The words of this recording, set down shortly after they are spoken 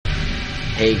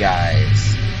Hey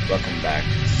guys, welcome back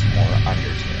to some more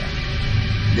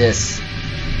Undertale. This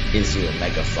is your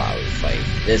Mega Flowey fight.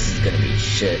 This is gonna be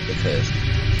shit because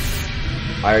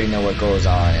I already know what goes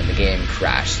on and the game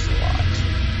crashes a lot.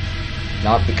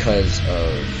 Not because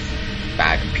of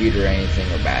bad computer or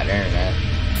anything or bad internet.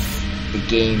 The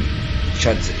game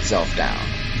shuts itself down.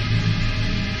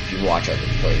 If you watch other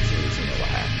playthroughs, you know what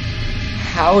happened.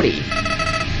 Howdy!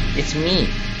 It's me,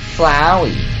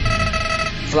 Flowey.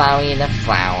 Flowey the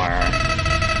flower.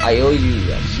 I owe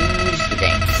you a huge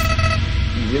thanks.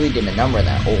 You really did a number on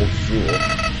that old fool.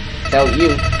 Without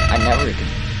you, I never could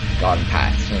have gotten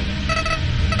past him.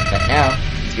 But now,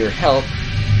 with your help,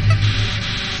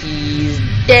 he's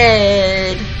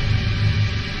dead.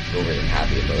 Still really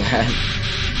happy about that.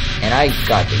 And I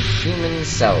got the human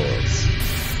cells.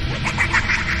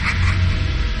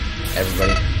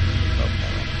 Everybody? Oh,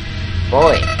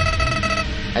 boy.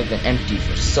 I've been empty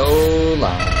for so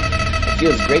long. It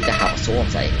feels great to have a soul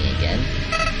inside me again.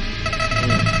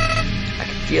 I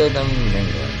can feel them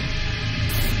mingling.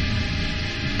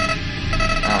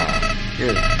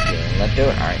 You're feeling left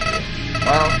out, aren't you?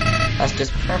 Well, that's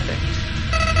just perfect.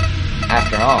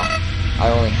 After all, I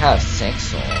only have 6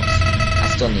 souls. I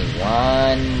still need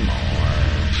 1 more.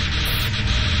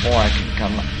 Or I can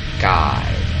become a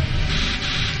god.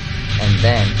 And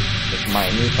then, with my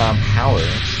newfound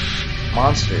powers,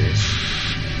 monsters,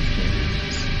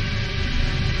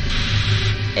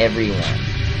 everyone,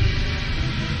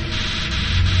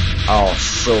 I'll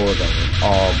show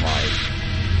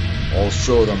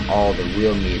them all the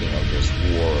real meaning of this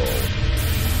world.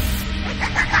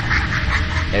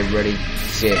 Everybody,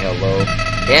 say hello.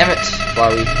 Damn it,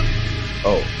 Flowey.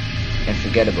 Oh, and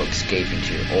forget about escaping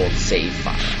to your old save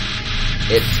file.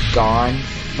 It's gone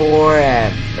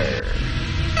forever.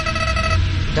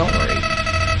 Don't worry.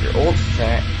 Your old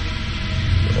friend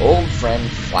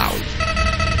Flowey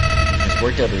has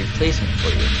worked out a replacement for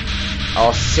you.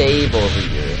 I'll save over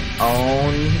your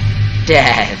own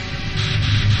death,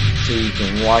 so you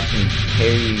can watch me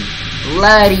tear you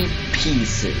bloody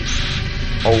pieces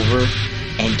over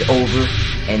and over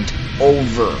and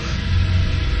over.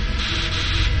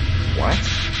 What?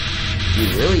 Do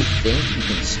you really think you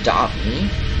can stop me?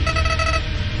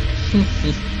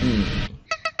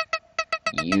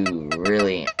 You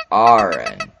really are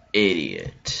an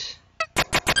idiot.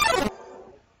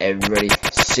 Everybody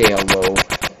say hello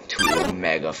to a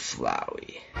Mega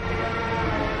Flowey.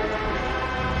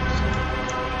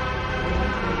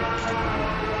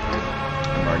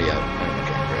 I'm already up. I'm gonna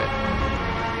drink red.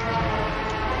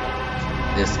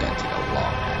 This is gonna take a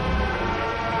long time.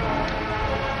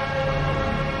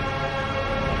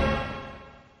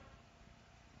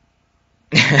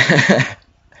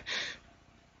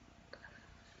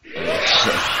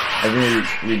 I've been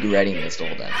regretting this the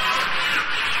whole time.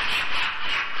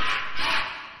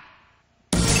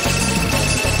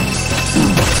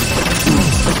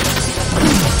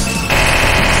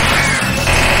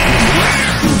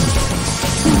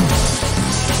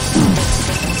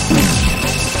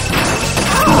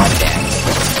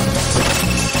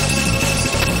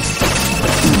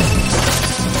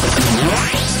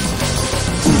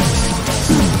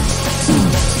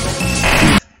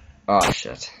 Oh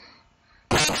shit.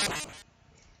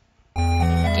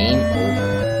 Game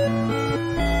over.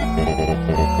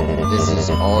 This is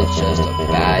all just a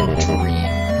bad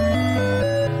dream.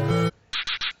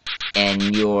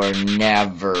 And you're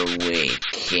never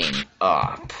waking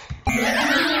up.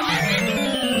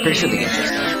 I'm pretty sure the game's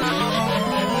just done.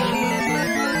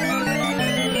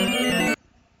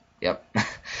 Yep.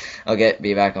 Okay,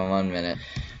 be back in 1 minute.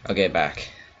 Okay, back.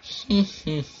 Did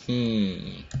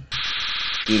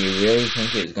you really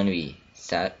think it was gonna be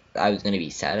I was gonna be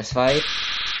satisfied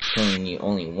killing you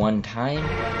only 1 time?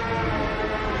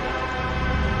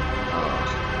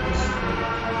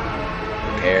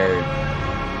 Prepared.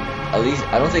 At least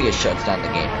I don't think it shuts down the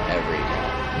game every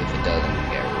time. If it doesn't, I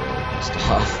get really pissed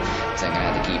off. Cause I'm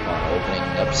gonna have to keep on opening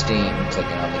up Steam,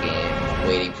 clicking on the game,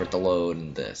 waiting for it to load,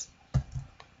 and this.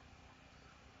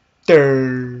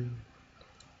 Durr.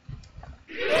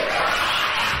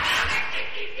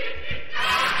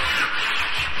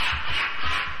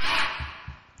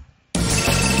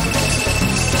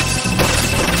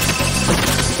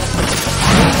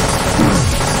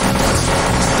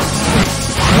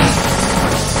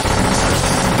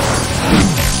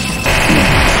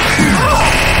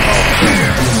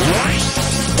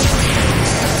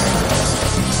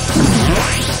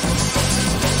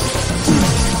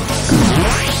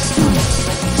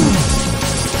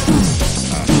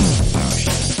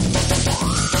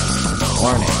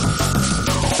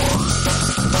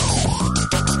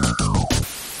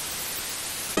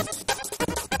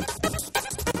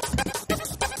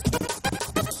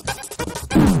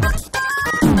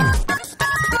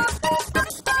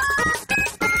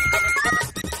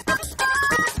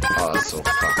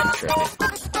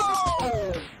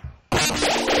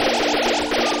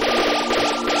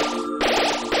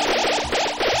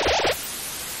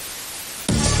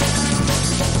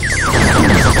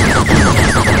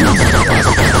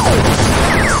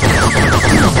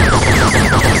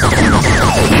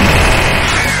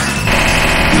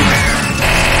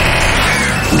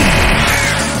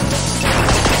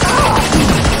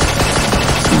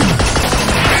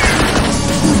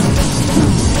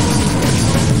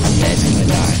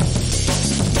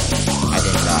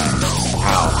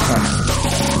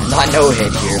 Not no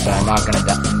hit here, but I'm not gonna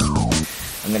die.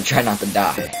 I'm gonna try not to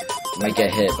die. I might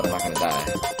get hit, but I'm not gonna die.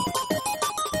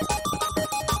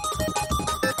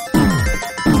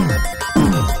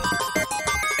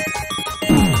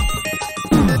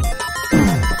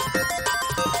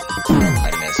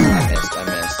 I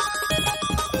missed.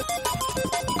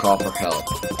 Call for help.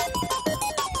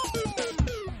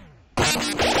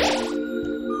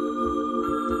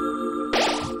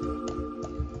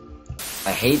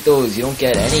 I hate those, you don't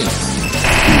get any.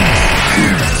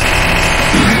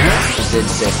 Just did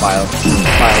say file to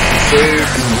save.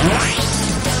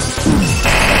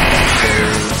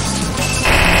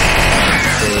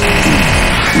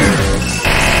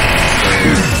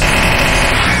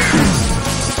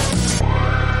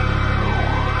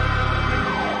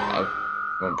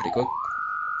 Going pretty quick.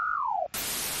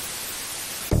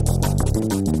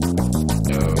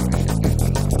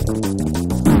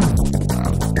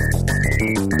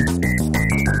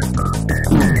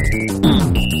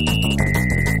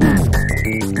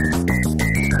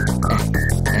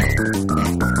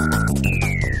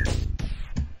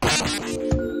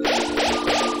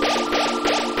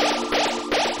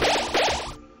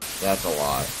 That's a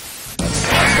lot.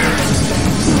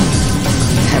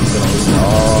 I'm gonna lose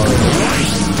all of it.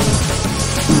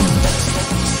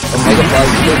 Mega Fly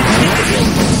is good, man.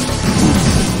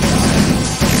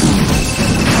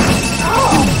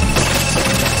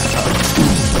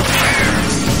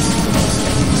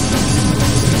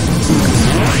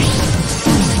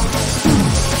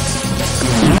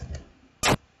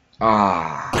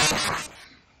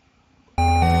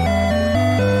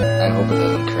 I hope it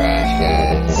doesn't crash,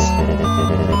 guys.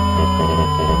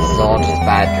 This is all just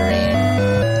bad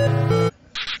dream.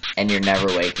 And you're never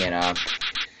waking up.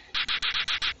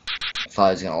 If I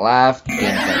was gonna laugh, the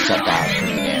game's gonna shut down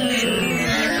pretty damn sure.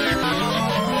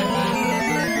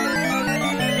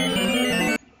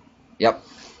 Yep.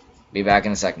 Be back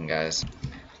in a second, guys.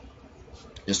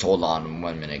 Just hold on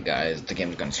 1 minute, guys. The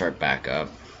game's gonna start back up.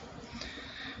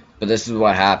 But this is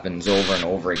what happens over and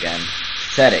over again.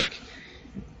 Pathetic.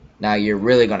 Now you're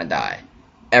really gonna die.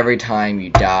 Every time you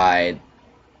die,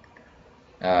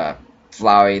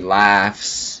 Flowey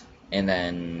laughs, and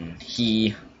then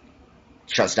he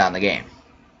shuts down the game.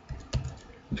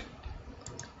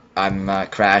 I'm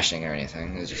not crashing or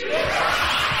anything. It's just,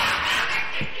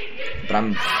 but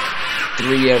I'm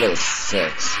 3 out of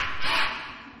 6.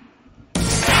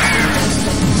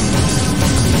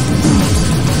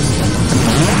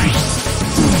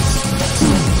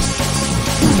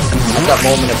 At that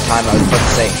moment of time, I was about to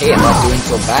say, "Hey, I'm not doing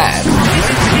so bad."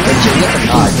 But you get the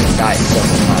nod and die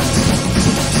several times.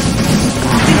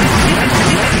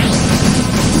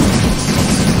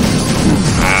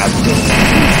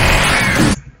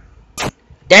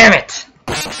 Damn it!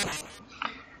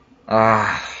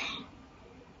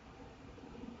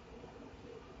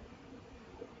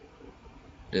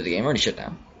 Did the game already shut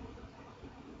down?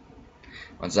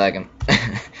 1 second.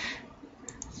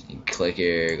 You click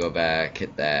here, go back,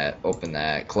 hit that, open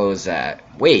that, close that.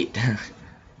 Wait!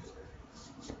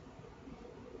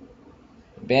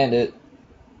 Bandit.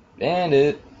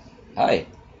 Bandit. Hi.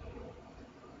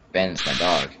 Bandit's my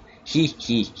dog. He.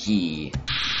 Do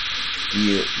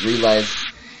you realize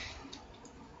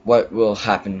what will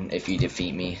happen if you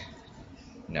defeat me?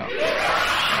 No.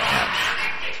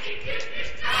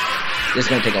 This is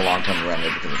gonna take a long time to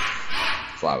render because of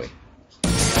Flowey.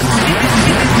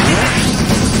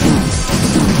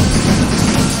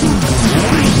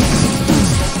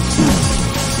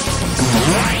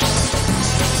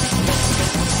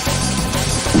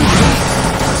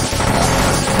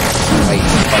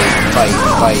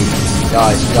 Fight.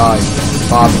 Dodge.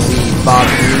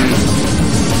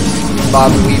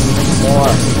 Bob weave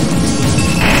more.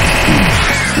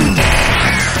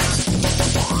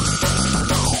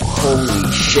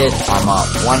 Holy shit, I'm up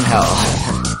 1 health.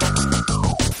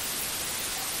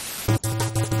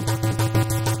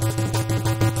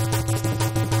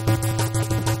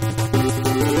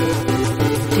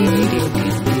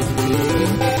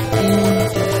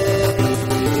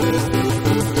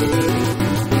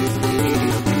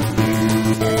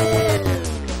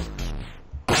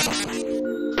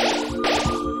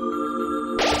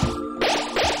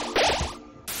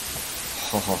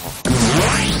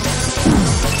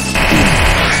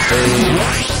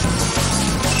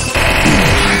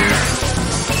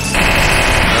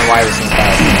 Why was he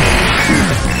bad?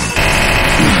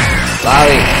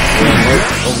 Flowey, you're an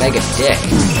omega dick.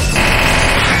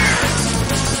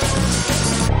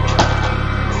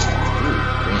 Ooh,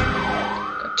 green.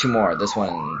 Got 2 more. This one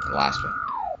and the last one.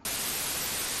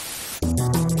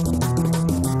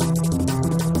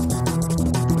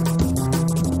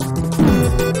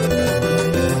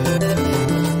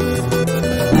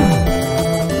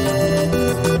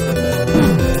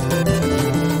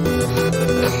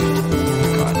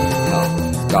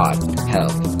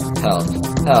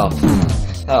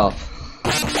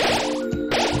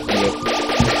 you.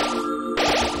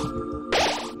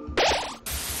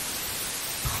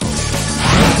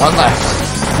 One left.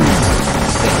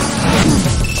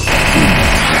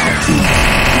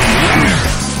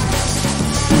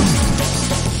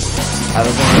 I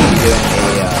was going to be doing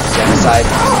a genocide,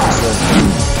 so it's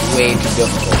way too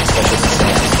difficult, especially the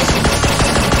sand.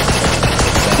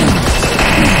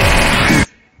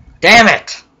 Damn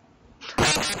it!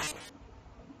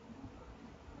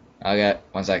 Okay,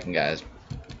 1 second, guys.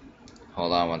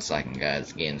 Hold on 1 second, guys.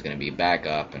 The game's gonna be back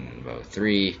up in about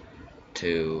 3,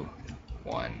 2,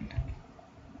 1.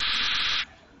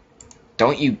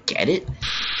 Don't you get it?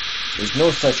 There's no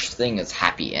such thing as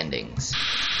happy endings.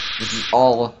 This is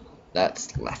all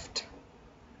that's left.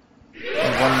 One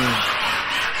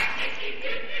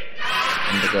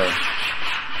to go.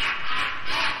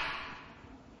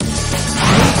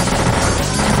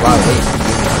 Wow, wait.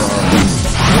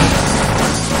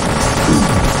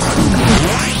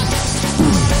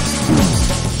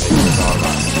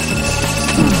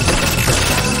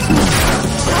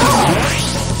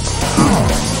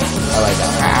 I like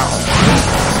that.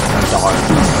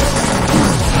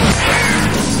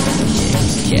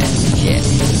 Shit.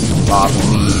 Bob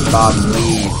and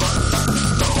weave.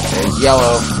 There's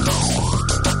yellow.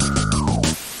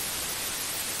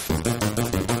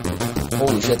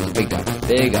 Holy shit, the big gun.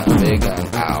 Big gun.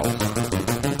 Ow.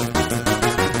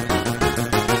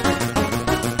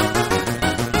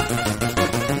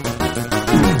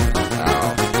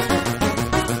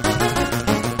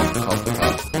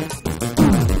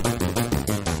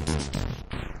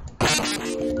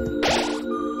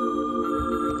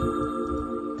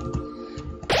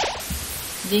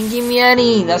 Didn't give me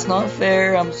any. That's not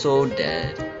fair. I'm so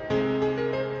dead.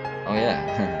 Oh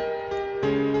yeah.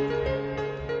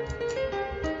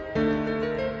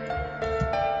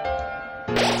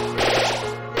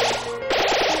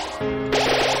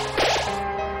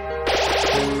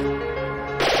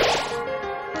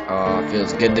 Oh, it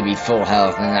feels good to be full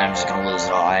health, and then I'm just gonna lose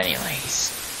it all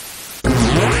anyways.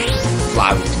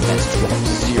 Flowey defense drop to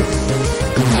 0.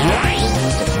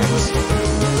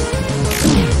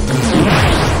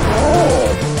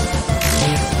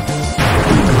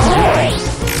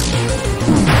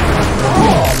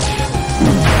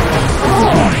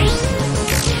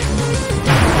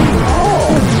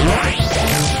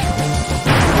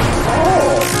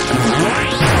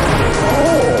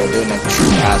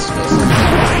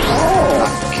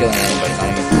 Not killing anybody, not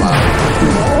even Flowey.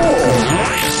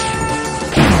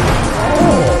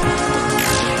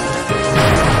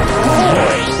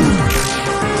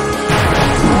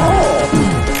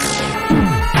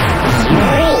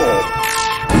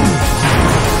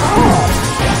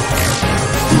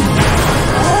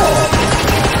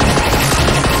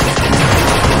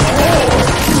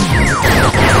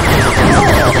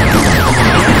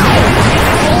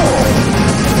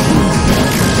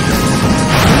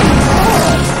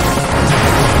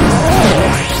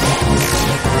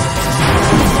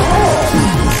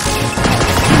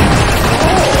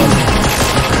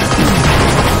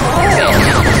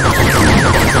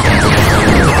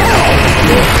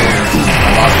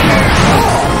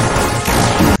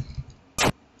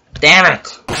 Damn it!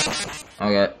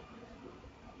 Okay.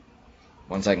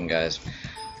 1 second, guys.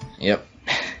 Yep.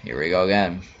 Here we go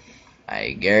again.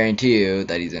 I guarantee you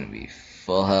that he's gonna be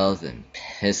full health and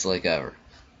pissed like ever.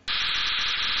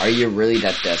 Are you really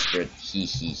that desperate? He.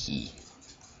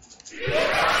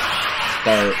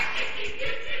 Start.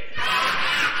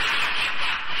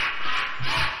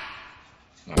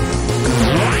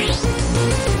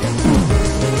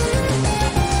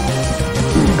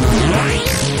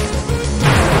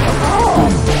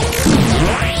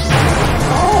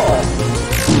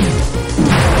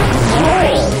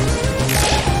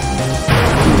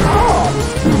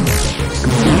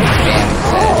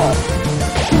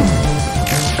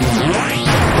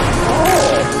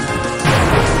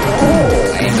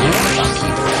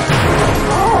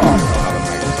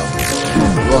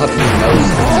 We'll have new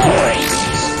noses.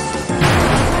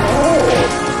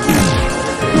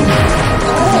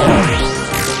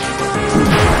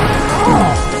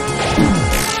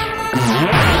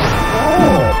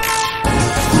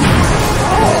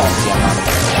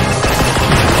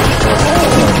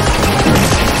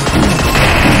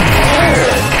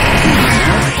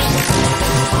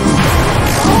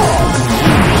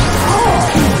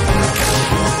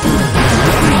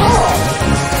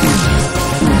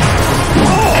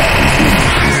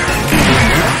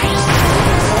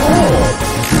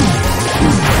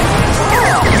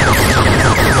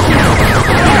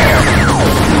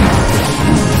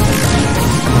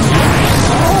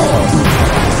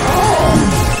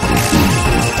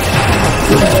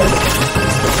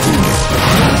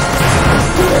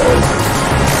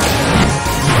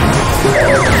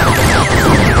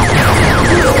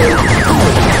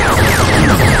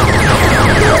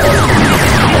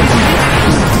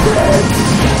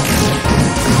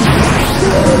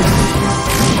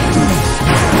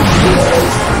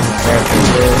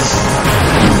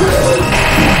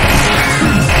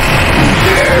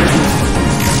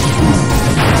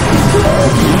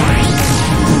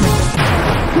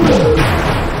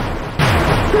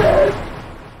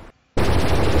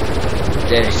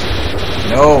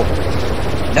 No!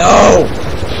 No!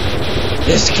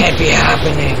 This can't be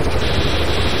happening!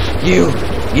 You!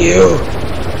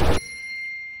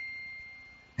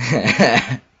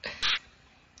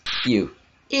 You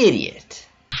idiot!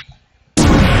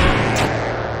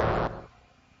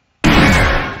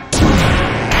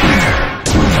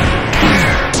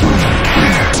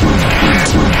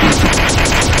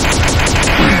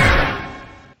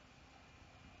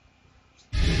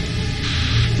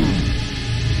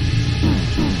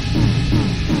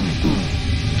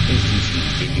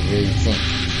 Did you really think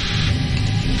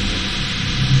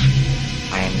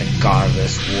I am the god of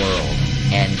this world,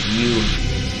 and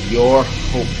you're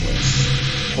hopeless.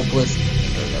 Hopeless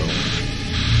and alone.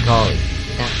 Golly,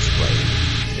 that's right.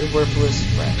 Your worthless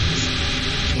friends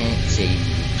can't save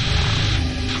you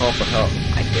now. Call for help,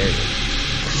 I dare you.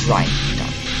 Crying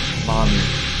out. Mommy,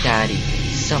 Daddy,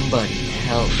 somebody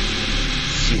help.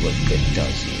 See what good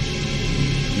does you.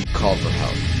 You call for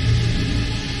help.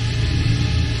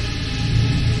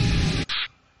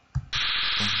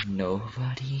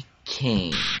 Nobody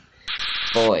came.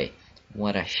 Boy,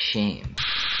 what a shame.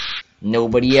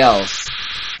 Nobody else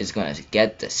is gonna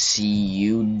get to see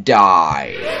you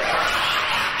die.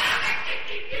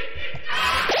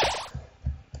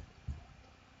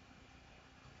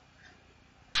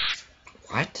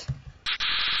 What?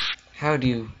 How do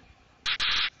you...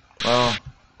 Well,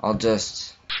 I'll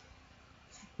just...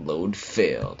 Load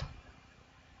failed.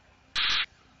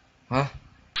 Huh?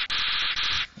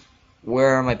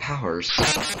 Where are my powers?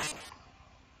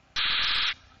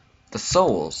 The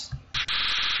souls.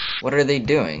 What are they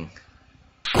doing?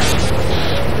 Skipping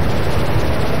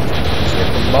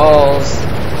balls.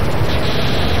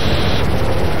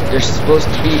 They're supposed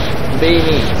to be obeying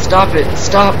me. Stop it!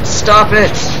 Stop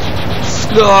it!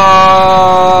 Stop!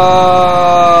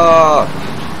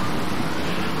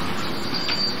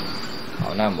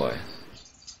 Oh, no, boy.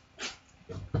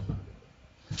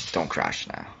 Don't crash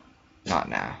now. Not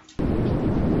now.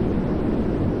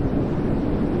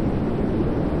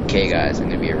 Okay guys, I'm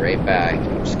gonna be right back.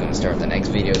 I'm just gonna start the next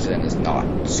video so then it's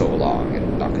not so long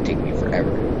and not gonna take me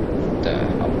forever to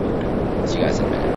upload. See you guys in a minute.